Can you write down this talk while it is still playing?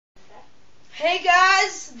Hey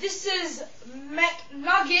guys, this is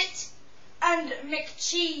McNugget and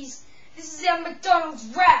McCheese. This is our McDonald's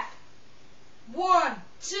rap. 1,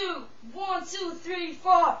 2, 1, 2, 3,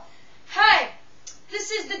 4. Hey,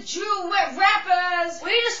 this is the Drew Wet Rappers.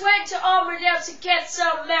 We just went to Armadale to get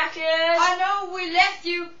some Maccas. I know we left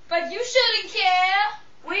you, but you shouldn't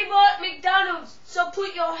care. We bought McDonald's, so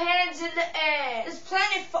put your hands in the air. There's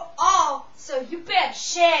plenty for all, so you better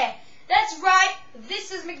share. That's right,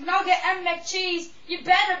 this is McNugget and McCheese. You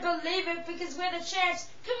better believe it because we're the champs.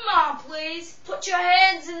 Come on, please. Put your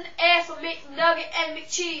hands in the air for McNugget and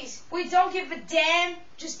McCheese. We don't give a damn.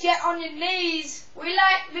 Just get on your knees. We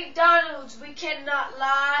like McDonald's, we cannot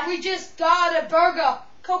lie. We just got a burger,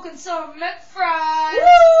 Coke and some McFries.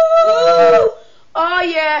 Woo! Oh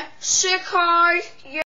yeah, sick hard. Yeah.